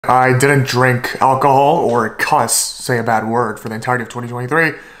I didn't drink alcohol or cuss, say a bad word, for the entirety of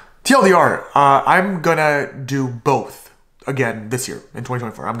 2023. TLDR, I'm gonna do both again this year in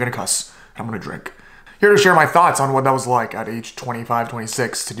 2024. I'm gonna cuss, I'm gonna drink. Here to share my thoughts on what that was like at age 25,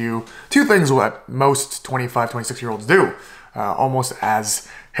 26 to do two things what most 25, 26-year-olds do. Almost as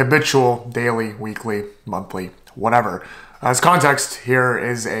habitual, daily, weekly, monthly, whatever. As context, here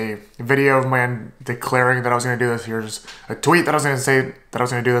is a video of mine declaring that I was going to do this. Here's a tweet that I was going to say that I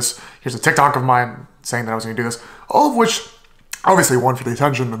was going to do this. Here's a TikTok of mine saying that I was going to do this. All of which, obviously, one, for the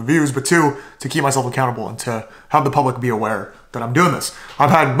attention and the views, but two, to keep myself accountable and to have the public be aware that I'm doing this.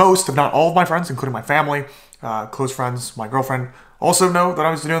 I've had most, if not all of my friends, including my family, close friends, my girlfriend, also know that I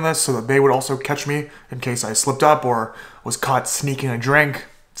was doing this so that they would also catch me in case I slipped up or was caught sneaking a drink,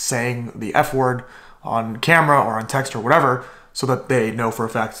 saying the F word on camera or on text or whatever, so that they know for a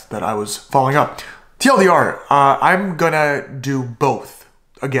fact that I was following up. TLDR, I'm gonna do both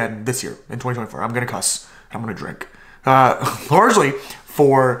again this year in 2024. I'm gonna cuss, I'm gonna drink. Largely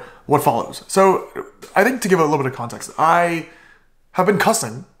for what follows. So I think to give a little bit of context, I have been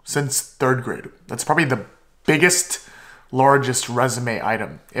cussing since third grade. That's probably the biggest, largest resume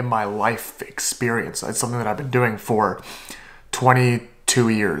item in my life experience. It's something that I've been doing for 22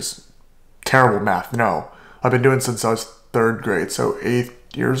 years. Terrible math, no. I've been doing it since I was third grade, so 8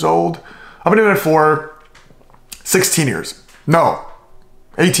 years old. I've been doing it for 16 years. No,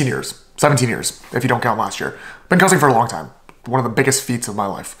 18 years, 17 years, if you don't count last year. Been cussing for a long time. One of the biggest feats of my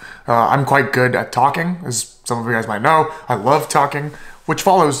life. I'm quite good at talking, as some of you guys might know. I love talking, which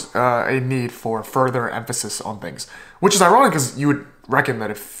follows a need for further emphasis on things. Which is ironic, because you would reckon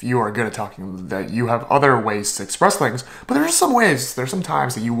that if you are good at talking, that you have other ways to express things. But there's some ways, there's some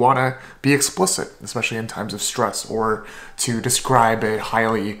times that you want to be explicit, especially in times of stress, or to describe a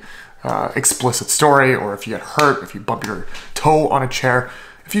highly explicit story, or if you get hurt, if you bump your toe on a chair,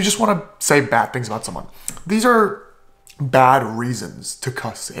 if you just want to say bad things about someone. These are bad reasons to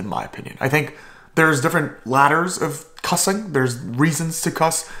cuss, in my opinion. I think there's different ladders of cussing. There's reasons to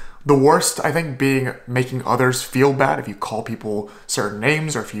cuss. The worst, I think, being making others feel bad if you call people certain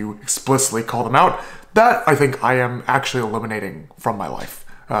names or if you explicitly call them out. That, I think, I am actually eliminating from my life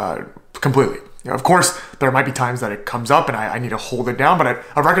completely. You know, of course, there might be times that it comes up and I need to hold it down, but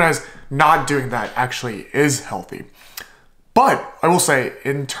I recognize not doing that actually is healthy. But I will say,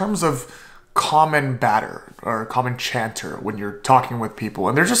 in terms of common batter or common chanter when you're talking with people,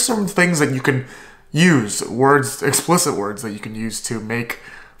 and there's just some things that you can use, words, explicit words that you can use to make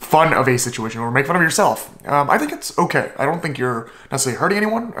fun of a situation or make fun of yourself. I think it's okay. I don't think you're necessarily hurting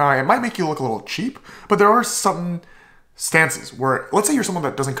anyone. It might make you look a little cheap, but there are some stances where, let's say you're someone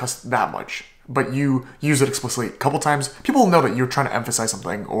that doesn't cuss that much, but you use it explicitly a couple times, people know that you're trying to emphasize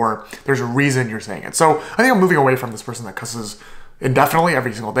something or there's a reason you're saying it. So I think I'm moving away from this person that cusses indefinitely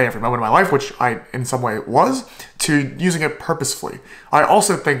every single day, every moment of my life, which I in some way was, to using it purposefully. I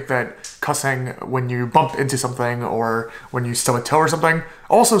also think that cussing when you bump into something or when you stub a toe or something,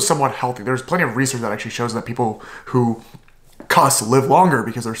 also somewhat healthy. There's plenty of research that actually shows that people who cuss live longer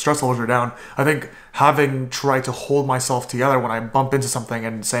because their stress levels are down. I think having tried to hold myself together when I bump into something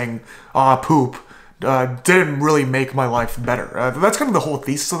and saying, poop, didn't really make my life better. That's kind of the whole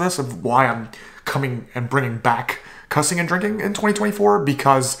thesis of this, of why I'm coming and bringing back cussing and drinking in 2024,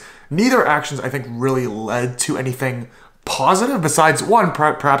 because neither actions, I think, really led to anything positive besides, one,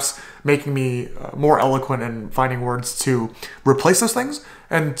 perhaps making me more eloquent and finding words to replace those things,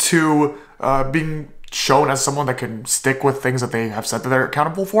 and two, being shown as someone that can stick with things that they have said that they're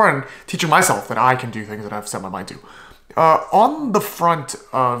accountable for, and teaching myself that I can do things that I've set my mind to. On the front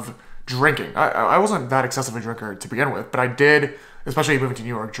of drinking, I wasn't that excessive a drinker to begin with, but I did, especially moving to New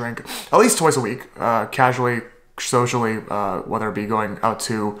York, drink at least twice a week, casually, socially, whether it be going out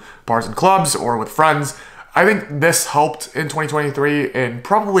to bars and clubs or with friends. I think this helped in 2023 in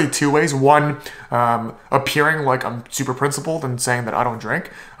probably two ways. One, appearing like I'm super principled and saying that I don't drink.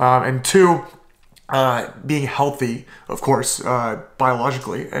 And two, being healthy, of course,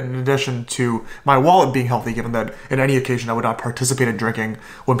 biologically, in addition to my wallet being healthy, given that in any occasion I would not participate in drinking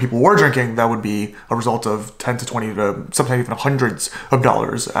when people were drinking. That would be a result of 10 to 20 to sometimes even hundreds of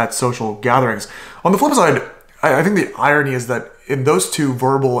dollars at social gatherings. On the flip side, I think the irony is that in those two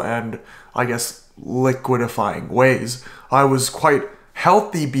verbal and, I guess, liquidifying ways, I was quite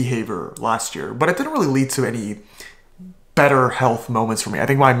healthy behavior last year, but it didn't really lead to any better health moments for me. I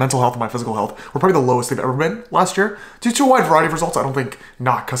think my mental health and my physical health were probably the lowest they've ever been last year. Due to a wide variety of results, I don't think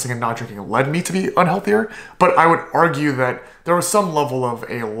not cussing and not drinking led me to be unhealthier, but I would argue that there was some level of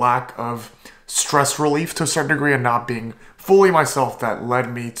a lack of stress relief to a certain degree and not being fully myself that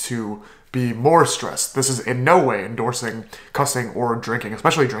led me to be more stressed. This is in no way endorsing cussing or drinking,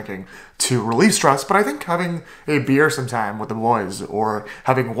 especially drinking, to relieve stress, but I think having a beer sometime with the boys or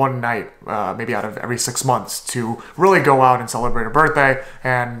having one night, maybe out of every 6 months, to really go out and celebrate a birthday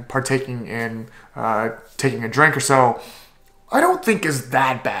and partaking in taking a drink or so, I don't think is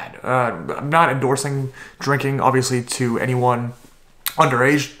that bad. I'm not endorsing drinking, obviously, to anyone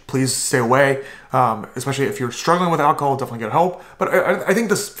underage. Please stay away, especially if you're struggling with alcohol, definitely get help. But I think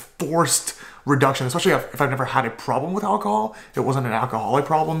this forced reduction, especially if I've never had a problem with alcohol, it wasn't an alcoholic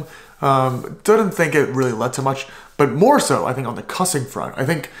problem, didn't think it really led to much. But more so, I think on the cussing front, I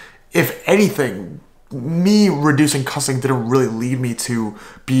think if anything, me reducing cussing didn't really lead me to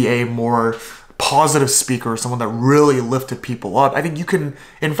be a more positive speaker, someone that really lifted people up. I think you can,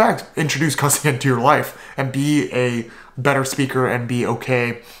 in fact, introduce cussing into your life and be a better speaker and be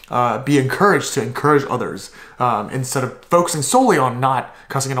okay, be encouraged to encourage others, instead of focusing solely on not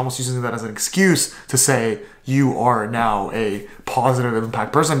cussing and almost using that as an excuse to say you are now a positive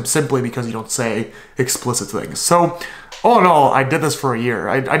impact person simply because you don't say explicit things. So all in all, I did this for a year.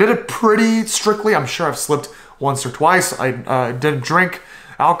 I did it pretty strictly. I'm sure I've slipped once or twice. I didn't drink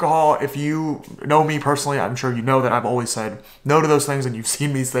alcohol. If you know me personally, I'm sure you know that I've always said no to those things, and you've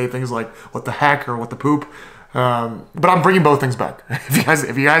seen me say things like "what the heck" or "what the poop." But I'm bringing both things back.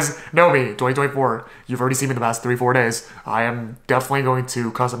 If you guys know me, 2024, you've already seen me the past 3-4 days. I am definitely going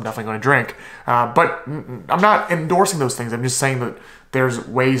to cuss. I'm definitely going to drink. But I'm not endorsing those things. I'm just saying that there's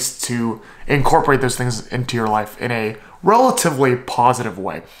ways to incorporate those things into your life in a relatively positive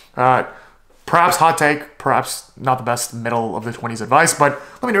way. Perhaps hot take, perhaps not the best middle of the 20s advice, but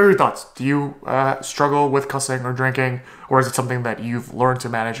let me know your thoughts. Do you struggle with cussing or drinking, or is it something that you've learned to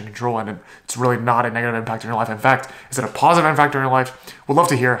manage and control and it's really not a negative impact in your life? In fact, is it a positive impact in your life? We'd love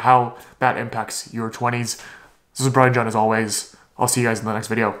to hear how that impacts your 20s. This is Brian John as always. I'll see you guys in the next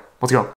video. Let's go.